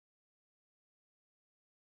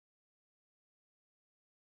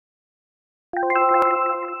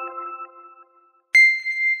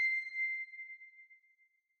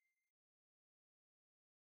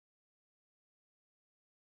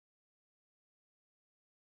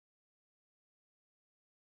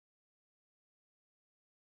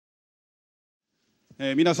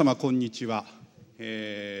皆様こんにちは。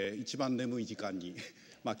一番眠い時間に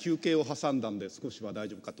休憩を挟んだんで少しは大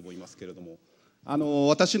丈夫かと思いますけれども、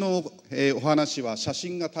私のお話は写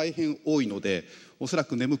真が大変多いのでおそら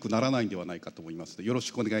く眠くならないんではないかと思いますのでよろ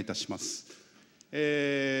しくお願いいたします。今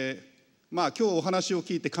日お話を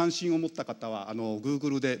聞いて関心を持った方は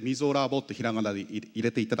Google でみぞラボとひらがなで入れ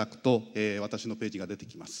ていただくと、私のページが出て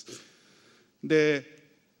きます。で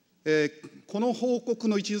この報告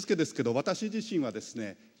の位置づけですけど、私自身はです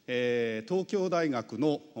ね、東京大学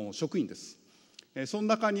の職員です。その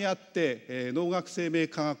中にあって農学生命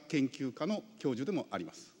科学研究科の教授でもあり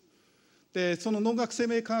ます。でその農学生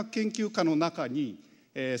命科学研究科の中に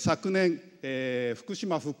昨年福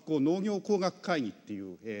島復興農業工学会議ってい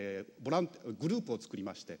うグループを作り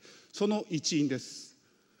まして、その一員です。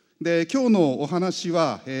で今日のお話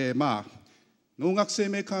は農学生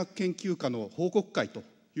命科学研究科の報告会と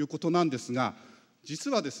いうことなんですが、実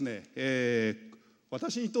はですね、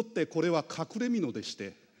私にとってこれは隠れ蓑でし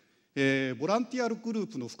て、ボランティアグルー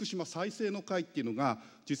プの福島再生の会っていうのが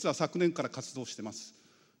実は昨年から活動してます。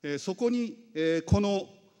そこにこの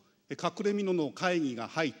隠れ蓑の会議が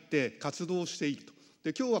入って活動していると。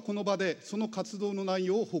で今日はこの場でその活動の内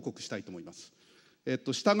容を報告したいと思います。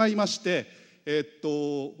従いまして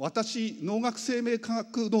私農学生命科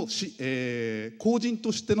学の公人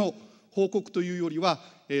としての報告というよりは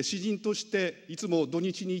私人としていつも土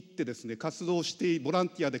日に行ってですね活動してボラン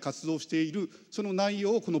ティアで活動しているその内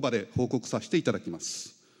容をこの場で報告させていただきま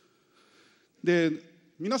す。で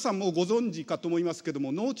皆さんもご存知かと思いますけれど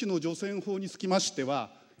も、農地の除染法につきましては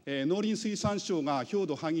農林水産省が表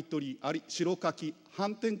土剥ぎ取り白柿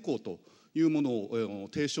反転校というものを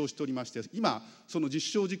提唱しておりまして、今その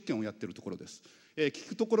実証実験をやっているところです。聞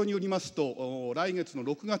くところによりますと来月の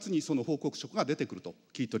6月にその報告書が出てくると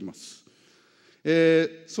聞いております。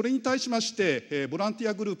それに対しましてボランティ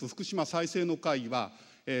アグループ福島再生の会は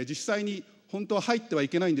実際に本当は入ってはい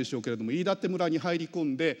けないんでしょうけれども、飯舘村に入り込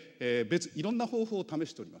んでいろんな方法を試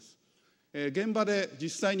しております。現場で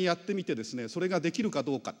実際にやってみてですね、それができるか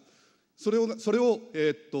どうか、それを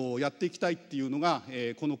やっていきたいっていうのが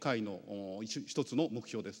この会の一つの目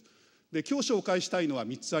標です。で今日紹介したいのは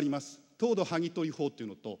3つあります。凍土剥ぎ取り法という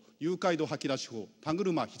のと誘拐土吐き出し法、田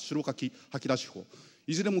車白柿吐き出し法、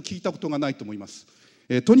いずれも聞いたことがないと思います。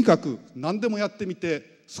とにかく何でもやってみ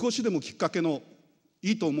て少しでもきっかけの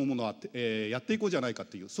いいと思うものはやっていこうじゃないか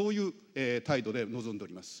というそういう態度で臨んでお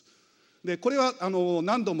ります。でこれは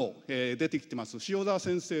何度も出てきてます塩澤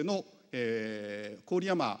先生の郡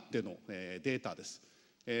山でのデータです。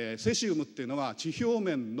セシウムっていうのは地表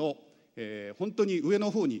面の本当に上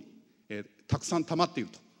の方にたくさん溜まってい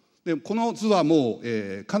ると。でこの図はも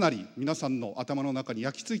うかなり皆さんの頭の中に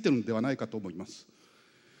焼き付いてるんではないかと思います。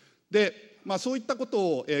でそういったこと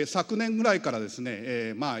を昨年ぐらいからです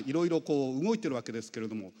ねいろいろ動いてるわけですけれ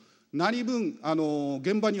ども、何分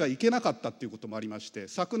現場には行けなかったっていうこともありまして、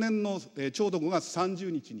昨年のちょうど5月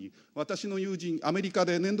30日に私の友人アメリカ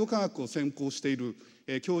で粘土科学を専攻している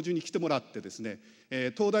教授に来てもらってですね、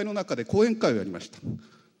東大の中で講演会をやりました。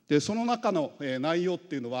でその中の内容っ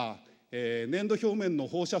ていうのは粘土表面の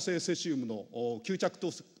放射性セシウムの吸着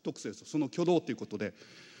特性とその挙動ということで、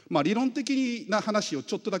理論的な話を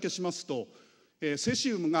ちょっとだけしますと、セシ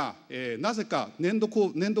ウムがなぜか粘土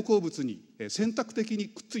鉱物に選択的に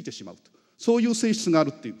くっついてしまうと、そういう性質があ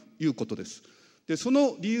るということです。でそ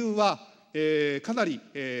の理由はかなり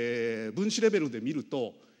分子レベルで見る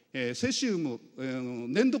とセシウム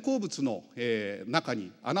粘土鉱物の中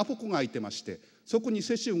に穴ぼこが開いてまして、そこに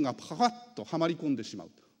セシウムがパカッとはまり込んでしまう。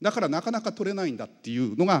だからなかなか取れないんだってい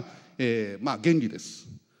うのが原理です。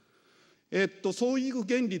そういう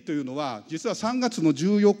原理というのは実は3月の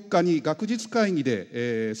14日に学術会議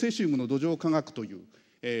でセシウムの土壌科学という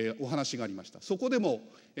お話がありました。そこでも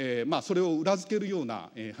それを裏付けるような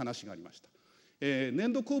話がありました。粘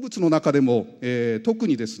土鉱物の中でも特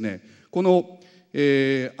にですねこの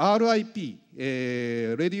RIP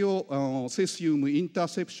レディオセシウムインター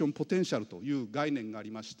セプションポテンシャルという概念があり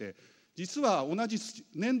まして、実は同じ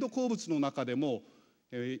粘土鉱物の中でも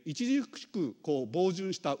著しく膨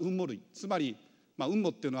潤した雲母類、つまり雲母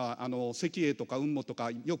っていうのは石英とか雲母と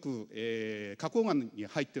かよく花崗岩に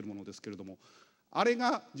入っているものですけれども、あれ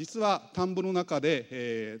が実は田んぼの中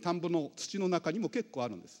で田んぼの土の中にも結構あ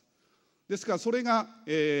るんです。ですからそれが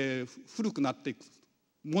古くなっていく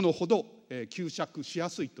ものほど吸着しや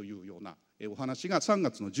すいというようなお話が3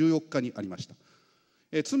月の14日にありまし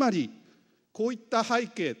た。つまりこういった背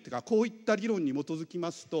景というかこういった理論に基づき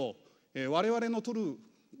ますと、我々の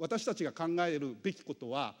私たちが考えるべきこと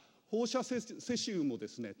は放射セシウムをで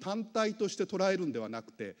すね単体として捉えるんではな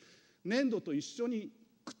くて、粘土と一緒に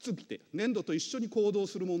くっついて粘土と一緒に行動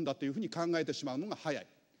するもんだというふうに考えてしまうのが早い、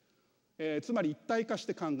つまり一体化し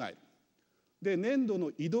て考える。で、粘土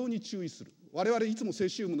の移動に注意する。我々いつもセ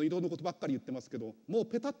シウムの移動のことばっかり言ってますけど、もう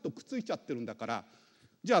ペタッとくっついちゃってるんだから、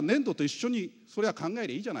じゃあ粘土と一緒にそれは考え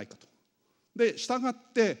りゃいいじゃないかと。で、したがっ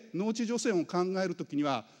て農地除染を考えるときに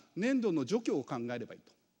は粘土の除去を考えればいい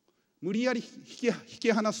と。無理やり引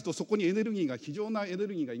き離すとそこにエネルギーが、非常なエネ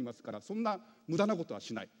ルギーがいますから、そんな無駄なことは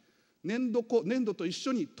しない。粘土と一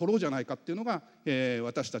緒に取ろうじゃないかっていうのが、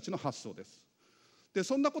私たちの発想です。で、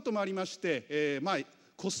そんなこともありまして、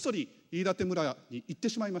こっそり飯舘村に行って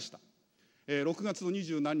しまいました。6月の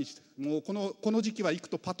20何日、もうこの時期は行く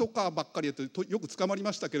とパトカーばっかりやってよく捕まり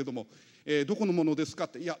ましたけれども、どこのものですかっ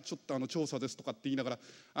て、いやちょっと調査ですとかって言いなが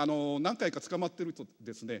ら何回か捕まってると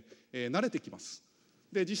ですね、慣れてきます。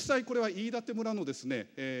で、実際これは飯舘村のですね、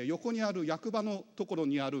横にある役場のところ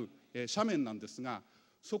にある、斜面なんですが、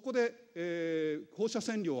そこで、放射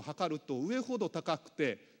線量を測ると上ほど高く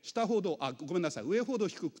て下ほどごめんなさい、上ほど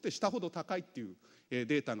低くて下ほど高いっていう、デ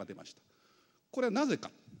ータが出ました。これはなぜ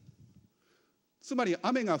か。つまり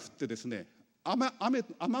雨が降ってですね、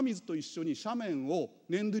雨水と一緒に斜面を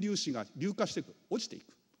粘土粒子が流下していく、落ちてい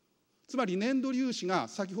く。つまり粘土粒子が、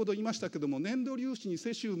先ほど言いましたけども、粘土粒子に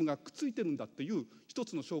セシウムがくっついてるんだっていう一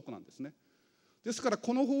つの証拠なんですね。ですから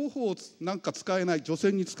この方法をなんか使えない、除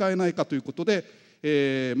染に使えないかということで、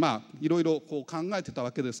いろいろこう考えてた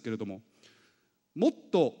わけですけれども、もっ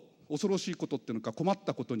と恐ろしいことっていうのか、困っ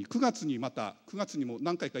たことに9月にも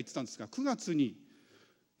何回か言ってたんですが、9月に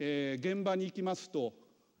現場に行きますと、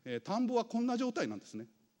田んぼはこんな状態なんですね。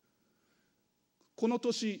この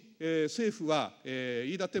年、政府は、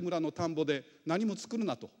飯舘村の田んぼで何も作る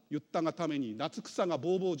なと言ったがために夏草が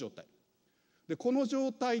ぼうぼう状態で、この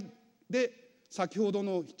状態で先ほど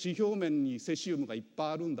の地表面にセシウムがいっぱ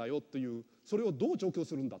いあるんだよという、それをどう除去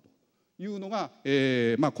するんだというのが、こ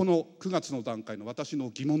の9月の段階の私の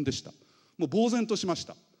疑問でした。もう呆然としまし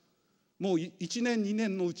た。もう1年2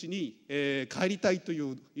年のうちに、帰りたいとい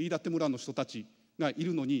う飯舘村の人たちがい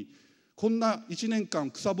るのに、こんな1年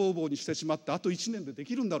間草ぼうぼうにしてしまってあと1年でで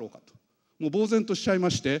きるんだろうかと、もう呆然としちゃい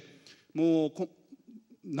まして、もう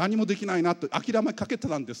何もできないなと諦めかけて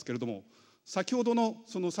たんですけれども、先ほどの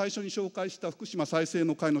その最初に紹介した福島再生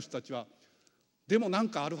の会の人たちは、でも何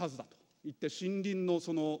かあるはずだと言って森林の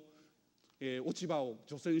その、落ち葉を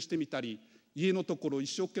除染してみたり、家のところを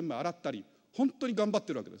一生懸命洗ったり、本当に頑張っ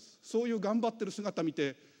てるわけです。そういう頑張ってる姿見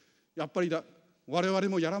て、やっぱり我々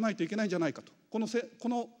もやらないといけないんじゃないかと。この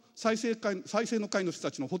再生の会の人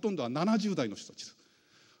たちのほとんどは70代の人たちです。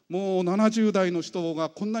もう70代の人が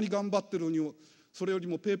こんなに頑張ってるにも、それより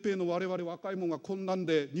もペーペーの我々若い者がこんなん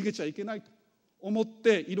で逃げちゃいけないと思っ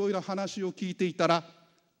ていろいろ話を聞いていたら、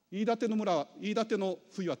飯舘の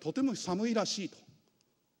冬はとても寒いらしいと。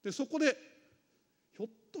で、そこでひょっ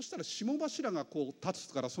としたら霜柱がこう立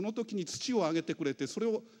つから、その時に土をあげてくれて、それ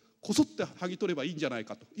をこそって剥ぎ取ればいいんじゃない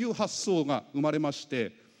かという発想が生まれまし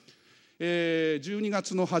て、12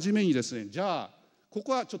月の初めにですね、じゃあこ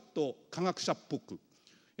こはちょっと科学者っぽく、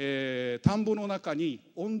田んぼの中に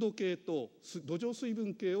温度計と土壌水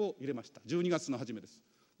分計を入れました。12月の初めです。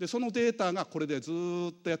で、そのデータがこれでず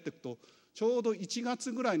っとやっていくと、ちょうど1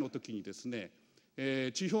月ぐらいの時にですね、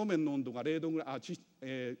地表面の温度が0度ぐらい、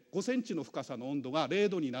5センチの深さの温度が0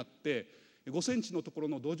度になって、5センチのところ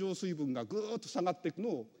の土壌水分がぐーっと下がっていくの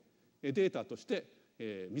をデータとして、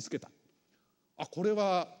見つけた。これ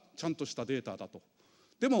はちゃんとしたデータだと。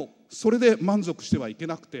でもそれで満足してはいけ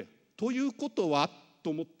なくて、ということはと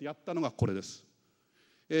思ってやったのがこれです。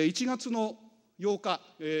1月の8日、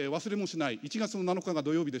忘れもしない1月の7日が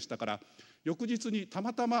土曜日でしたから、翌日にた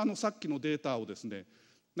またまさっきのデータをですね、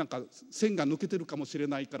なんか線が抜けてるかもしれ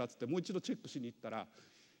ないからっつってもう一度チェックしに行ったら、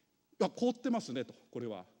凍ってますねと。これ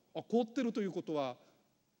は凍ってるということは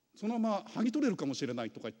そのまま剥ぎ取れるかもしれない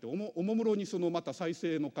とか言って、おもむろにそのまた再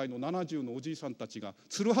生の会の70のおじいさんたちが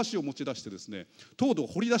つるはしを持ち出してですね、凍土を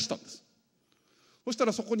掘り出したんです。そした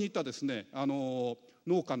らそこにいたですね、農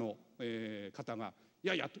家の、方がい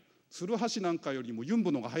やいやと、つるはしなんかよりもユン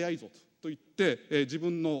ボの方が早いぞと言って、自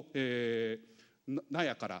分の、納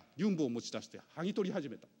屋からユンボを持ち出して剥ぎ取り始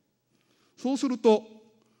めた。そうすると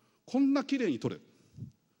こんなきれいに取れる。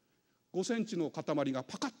5センチの塊が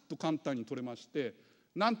パカッと簡単に取れまして、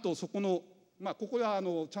なんとそこの、ここは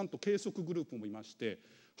ちゃんと計測グループもいまして、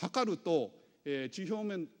測ると、地表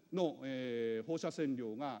面の、放射線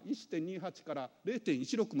量が 1.28 から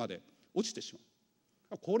 0.16 まで落ちてしま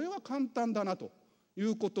う。これは簡単だなとい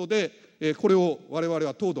うことで、これを我々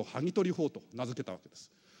は凍土剥ぎ取り法と名付けたわけで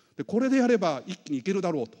す。で、これでやれば一気にいける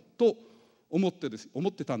だろうと思っ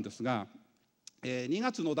てたんですが、2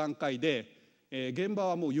月の段階で、現場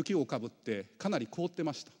はもう雪をかぶってかなり凍って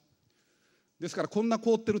ました。ですからこんな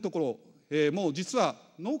凍ってるところ、もう実は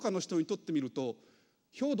農家の人にとってみると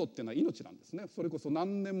氷土っていうのは命なんですね。それこそ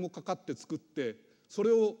何年もかかって作って、そ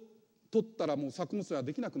れを取ったらもう作物は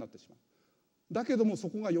できなくなってしまう。だけどもそ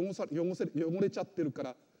こが汚れちゃってるか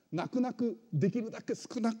ら、泣く泣くできるだけ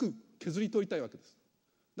少なく削り取りたいわけです。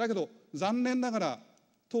だけど残念ながら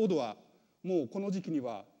凍土はもうこの時期に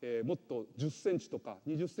は、もっと10センチとか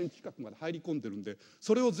20センチ近くまで入り込んでるんで、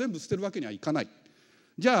それを全部捨てるわけにはいかない。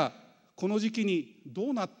じゃあこの時期にど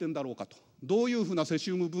うなってんだろうかと、どういうふうなセ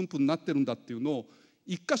シウム分布になってるんだっていうのを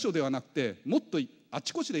一箇所ではなくてもっとあ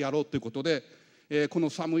ちこちでやろうということで、この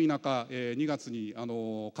寒い中、2月に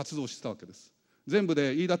活動してたわけです。全部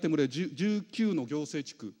で飯舘村19の行政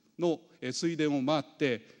地区の水田を回っ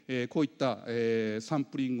て、こういったサン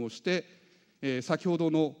プリングをして、先ほど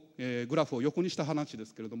のグラフを横にした話で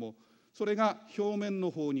すけれども、それが表面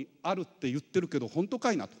の方にあるって言ってるけど本当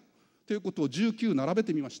かいなということを19並べ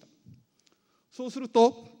てみました。そうする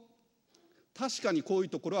と確かにこういう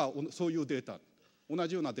ところはそういうデータ、同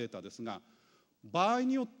じようなデータですが、場合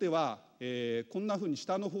によっては、こんなふうに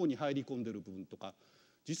下の方に入り込んでいる部分とか、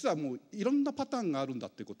実はもういろんなパターンがあるんだ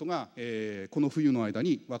ということが、この冬の間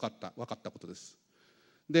に分かったことです。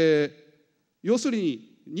で、要する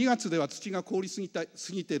に2月では土が凍りすぎ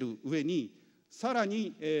ている上に、さら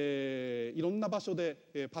に、いろんな場所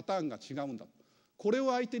で、パターンが違うんだ、これ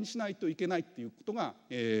を相手にしないといけないっていうことが、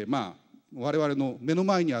我々の目の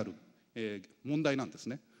前にある、問題なんです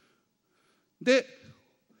ね。で、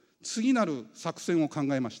次なる作戦を考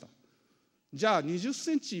えました。じゃあ20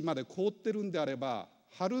センチまで凍ってるんであれば、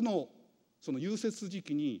春のその融雪時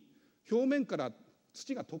期に表面から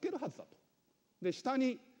土が溶けるはずだと。で、下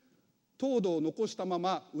に凍土を残したま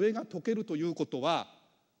ま上が溶けるということは、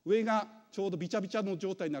上がちょうどびちゃびちゃの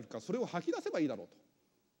状態になるから、それを吐き出せばいいだろう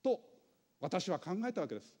と私は考えたわ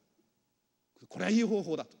けです。これはいい方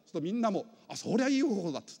法だと。そうするとみんなもそりゃいい方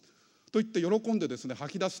法だと言って喜んでですね、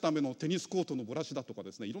吐き出すためのテニスコートのブラシだとか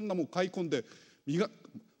ですね、いろんなものを買い込んで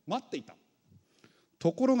待っていた。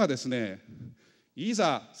ところがですね、い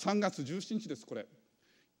ざ3月17日です。これ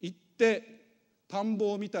行って田ん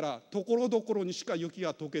ぼを見たらところどころにしか雪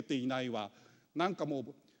が溶けていないわ。なんかもう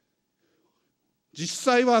実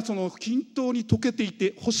際はその均等に溶けてい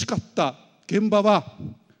て欲しかった現場は、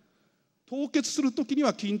凍結する時に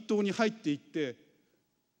は均等に入っていって、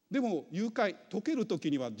でも溶ける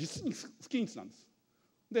時には実に不均一なんです。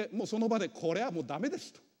でもうその場でこれはもうダメで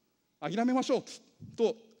すと、諦めましょう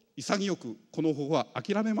と潔くこの方法は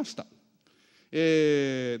諦めました。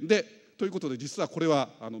でということで、実はこれは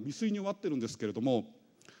未遂に終わってるんですけれども、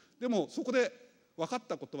でもそこで分かっ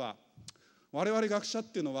たことは、我々学者っ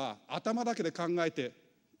ていうのは頭だけで考えて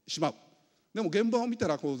しまう。でも現場を見た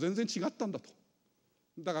ら全然違ったんだと。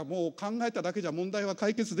だからもう考えただけじゃ問題は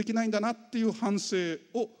解決できないんだなっていう反省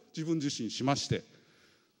を自分自身しまして、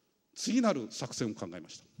次なる作戦を考えま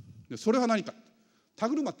した。でそれは何か。田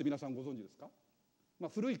車って皆さんご存知ですか？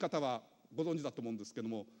古い方はご存知だと思うんですけど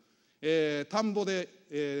も、田んぼ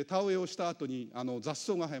で、田植えをした後に雑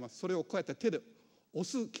草が生えます。それをこうやって手で押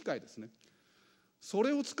す機械ですね。そ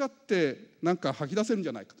れを使ってなんか吐き出せるんじ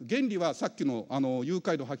ゃないかと。原理はさっきの融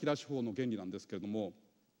解度吐き出し法の原理なんですけれども、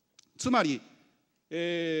つまり、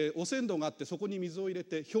汚染土があってそこに水を入れ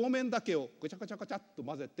て表面だけをごちゃごちゃごちゃっと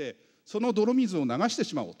混ぜて、その泥水を流して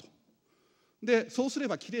しまおうと。でそうすれ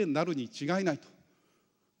ばきれいになるに違いないと。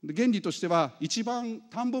で原理としては、一番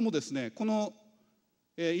田んぼもですね、この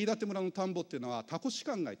飯舘村の田んぼっていうのは多古支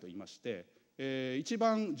灌漑といいまして、一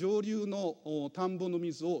番上流の田んぼの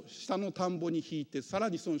水を下の田んぼに引いて、さら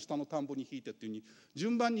にその下の田んぼに引いてっていうふうに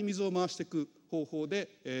順番に水を回していく方法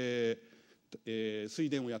で、水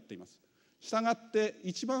田をやっています。したがって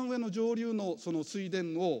一番上の上流のその水田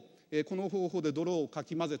を、この方法で泥をか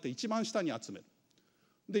き混ぜて一番下に集める。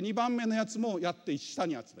で2番目のやつもやって下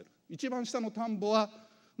に集める。一番下の田んぼは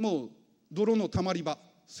もう泥のたまり場、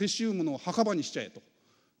セシウムの墓場にしちゃえと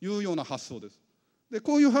いうような発想です。で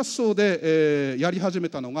こういう発想で、やり始め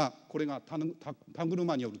たのが、これが田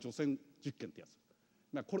車による除染実験ってや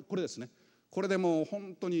つ。これですね。これでもう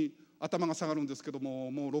本当に頭が下がるんですけども、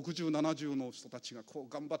もう60、70の人たちがこ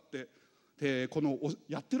う頑張って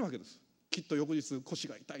やってるわけです。きっと翌日腰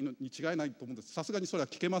が痛いのに違いないと思うんです。さすがにそれは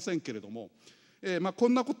聞けませんけれども、こ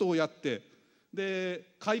んなことをやって、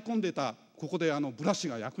で買い込んでたここでブラシ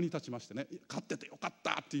が役に立ちましてね、買っててよかっ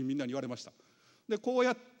たってみんなに言われました。でこう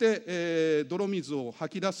やって、泥水を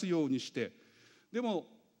吐き出すようにして、でも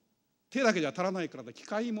手だけじゃ足らないからで機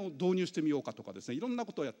械も導入してみようかとかですね、いろんな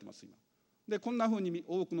ことをやってます今。でこんなふうに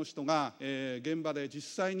多くの人が、現場で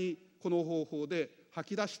実際にこの方法で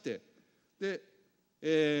吐き出して、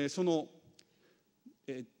で、その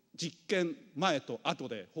実験前と後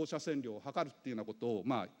で放射線量を測るっていうようなことを、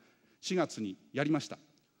4月にやりました。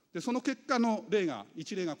でその結果の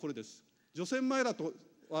一例がこれです。除染前だと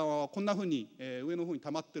こんなふうに上の方に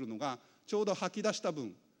溜まってるのがちょうど吐き出した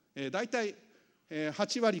分、大体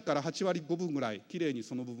8割から8割5分ぐらいきれいに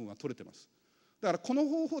その部分は取れてます。だからこの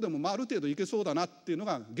方法でもある程度いけそうだなっていうの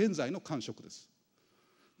が現在の感触です。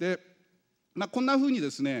で、こんなふうにで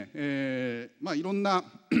すね、いろんな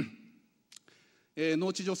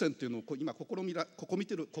農地除染っていうのを今試み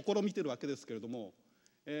てるわけですけれども、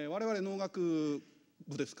我々農学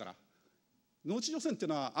部ですから、農地除染っていう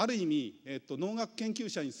のはある意味、農学研究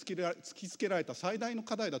者に突きつけられた最大の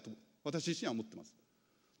課題だと私自身は思ってます。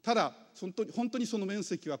ただ本当にその面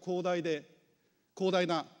積は広大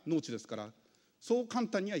な農地ですから、そう簡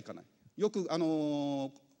単にはいかない。よく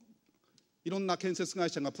いろんな建設会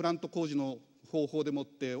社がプラント工事の方法でもっ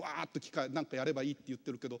てわーっと機械なんかやればいいって言っ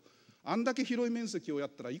てるけど、あんだけ広い面積をやっ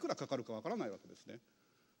たらいくらかかるかわからないわけですね。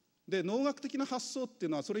で農学的な発想ってい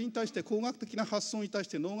うのは、それに対して工学的な発想に対し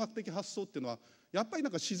て農学的発想っていうのは、やっぱりな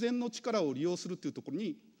んか自然の力を利用するっていうところ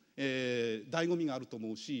に、醍醐味があると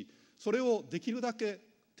思うし、それをできるだけ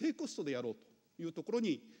低コストでやろうというところ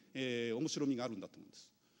に、面白みがあるんだと思うんです。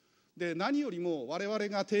で何よりも我々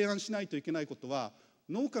が提案しないといけないことは、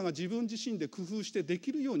農家が自分自身で工夫してで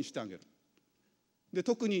きるようにしてあげる。で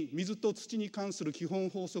特に水と土に関する基本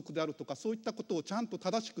法則であるとか、そういったことをちゃんと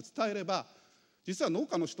正しく伝えれば、実は農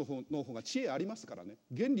家の人の方が知恵ありますからね、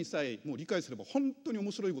原理さえもう理解すれば本当に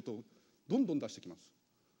面白いことをどんどん出してきます。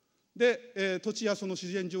で、土地やその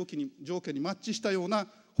自然条件にマッチしたような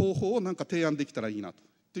方法をなんか提案できたらいいな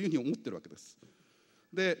というふうに思ってるわけです。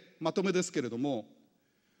でまとめですけれども、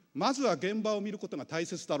まずは現場を見ることが大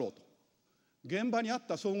切だろうと。現場にあっ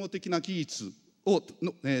た総合的な技術を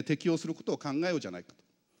適用することを考えようじゃないかと。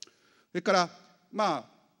それから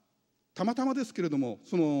たまたまですけれども、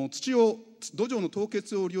その土壌の凍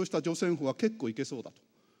結を利用した除染法は結構いけそうだ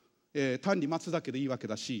と。単に待つだけでいいわけ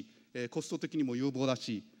だし、コスト的にも有望だ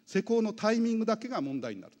し、施工のタイミングだけが問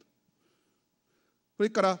題になると。それ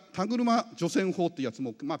から田車除染法っていうやつ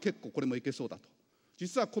も、結構これもいけそうだと。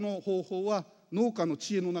実はこの方法は農家の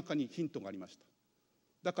知恵の中にヒントがありました。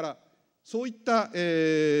だからそういった、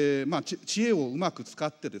知恵をうまく使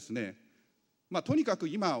ってですね、とにかく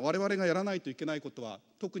今我々がやらないといけないことは、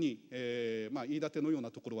特に、飯舘のよう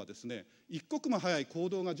なところはですね、一刻も早い行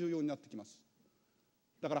動が重要になってきます。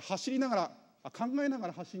だから考えなが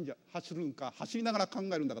ら走るんか、走りながら考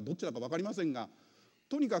えるんだか、どっちだか分かりませんが、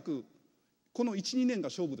とにかくこの 1,2 年が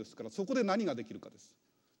勝負ですから、そこで何ができるかです。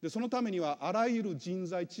でそのためにはあらゆる人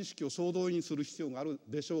材知識を総動員する必要がある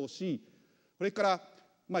でしょうし、それから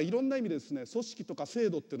いろんな意味でですね、組織とか制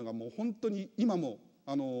度っていうのがもう本当に今も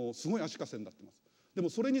すごい足かせになってます。でも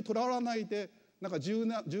それにとらわらないで、なんか柔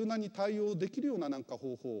軟に対応できるようななんか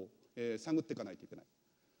方法を、探っていかないといけない。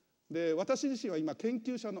で私自身は今研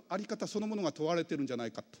究者の在り方そのものが問われてるんじゃな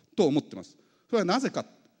いかと思ってます。それはなぜか。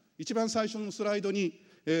一番最初のスライドに、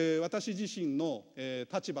私自身の、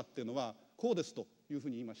立場っていうのはこうですというふう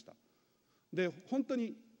に言いました。で本当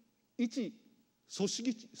に一組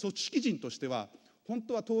織人としては、本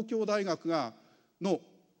当は東京大学の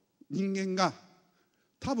人間が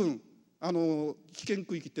多分危険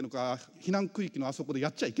区域っていうのか避難区域のあそこでや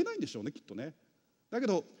っちゃいけないんでしょうね、きっとね。だけ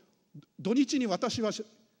ど土日に私は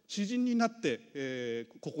詩人になって、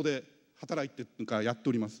ここで働いてというかやって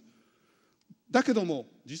おります。だけども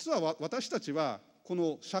実は私たちはこ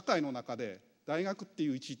の社会の中で大学ってい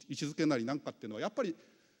う位置づけなりなんかっていうのは、やっぱり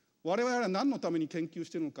我々は何のために研究し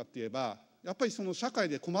ているのかって言えば、やっぱりその社会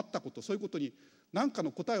で困ったこと、そういうことに何か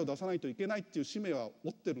の答えを出さないといけないっていう使命は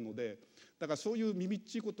持ってるので、だからそういう耳っ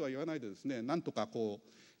ちいことは言わないでですね、なんとか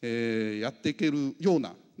やっていけるよう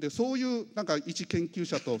な、でそういうなんか一研究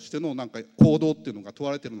者としてのなんか行動っていうのが問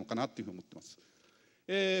われてるのかなっていうふうに思ってます。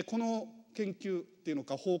この研究っていうの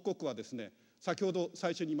か報告はですね、先ほど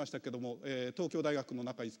最初に言いましたけども、東京大学の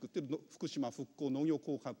中に作っている福島復興農業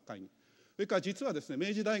工学会に、それから実はですね、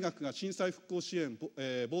明治大学が震災復興支援、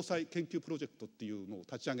防災研究プロジェクトっていうのを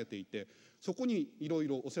立ち上げていて、そこにいろい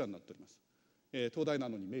ろお世話になっております。東大な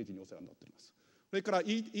のに明治にお世話になっております。それから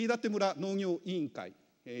飯舘村農業委員会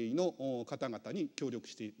の方々に協力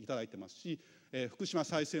していただいてますし、福島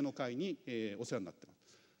再生の会にお世話になってます。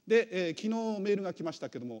で、昨日メールが来ました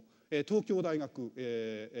けども、東京大学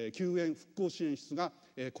救援復興支援室が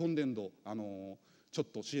今年度ちょっ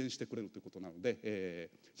と支援してくれるということなので、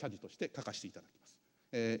謝辞として書かせていただきま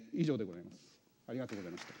す。以上でございます。ありがとうござ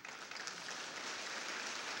いました。